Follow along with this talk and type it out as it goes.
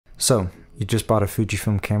So, you just bought a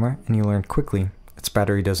Fujifilm camera and you learned quickly its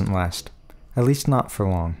battery doesn't last. At least not for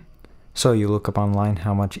long. So you look up online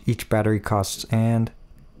how much each battery costs and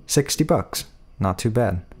 $60. Not too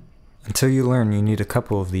bad. Until you learn you need a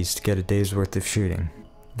couple of these to get a day's worth of shooting.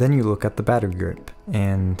 Then you look at the battery grip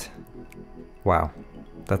and wow,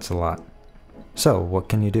 that's a lot. So what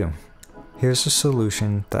can you do? Here's a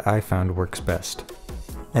solution that I found works best.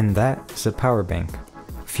 And that is a power bank.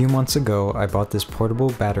 A few months ago, I bought this portable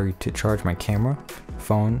battery to charge my camera,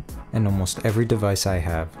 phone, and almost every device I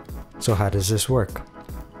have. So how does this work?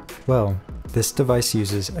 Well, this device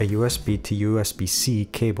uses a USB to USB-C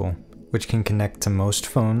cable, which can connect to most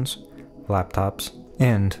phones, laptops,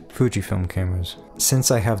 and Fujifilm cameras. Since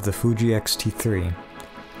I have the Fuji X-T3,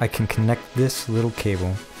 I can connect this little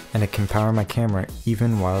cable and it can power my camera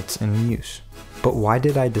even while it's in use. But why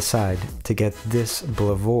did I decide to get this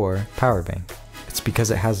Blavor power bank? It's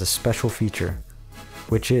because it has a special feature,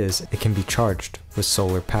 which is it can be charged with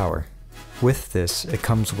solar power. With this, it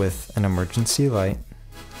comes with an emergency light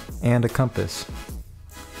and a compass.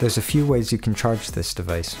 There's a few ways you can charge this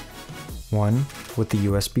device. One, with the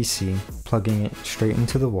USB-C, plugging it straight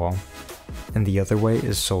into the wall, and the other way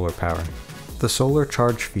is solar power. The solar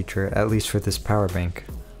charge feature, at least for this power bank,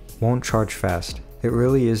 won't charge fast. It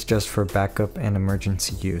really is just for backup and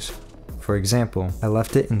emergency use. For example, I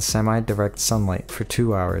left it in semi-direct sunlight for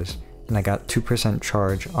 2 hours and I got 2%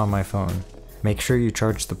 charge on my phone. Make sure you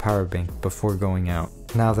charge the power bank before going out.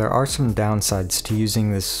 Now there are some downsides to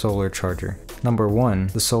using this solar charger. Number one,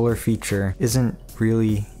 the solar feature isn't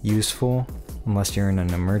really useful unless you're in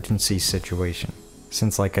an emergency situation.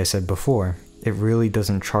 Since like I said before, it really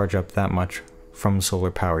doesn't charge up that much from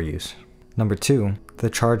solar power use. Number two,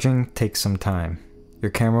 the charging takes some time. Your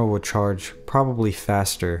camera will charge probably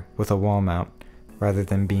faster with a wall mount rather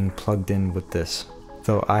than being plugged in with this,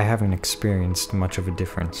 though I haven't experienced much of a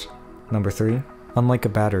difference. Number three, unlike a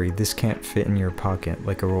battery, this can't fit in your pocket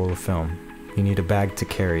like a roll of film. You need a bag to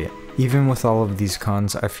carry it. Even with all of these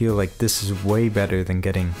cons, I feel like this is way better than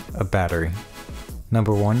getting a battery.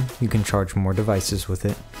 Number one, you can charge more devices with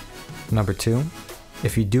it. Number two,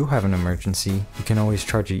 if you do have an emergency, you can always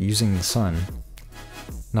charge it using the sun.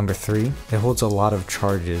 Number three, it holds a lot of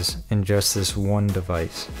charges in just this one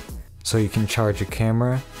device. So you can charge a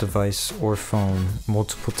camera, device, or phone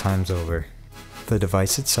multiple times over. The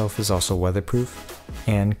device itself is also weatherproof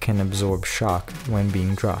and can absorb shock when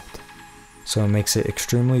being dropped. So it makes it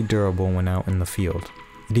extremely durable when out in the field.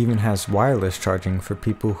 It even has wireless charging for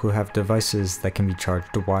people who have devices that can be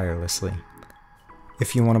charged wirelessly.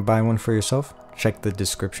 If you want to buy one for yourself, check the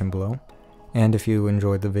description below. And if you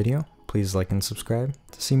enjoyed the video, please like and subscribe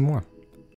to see more.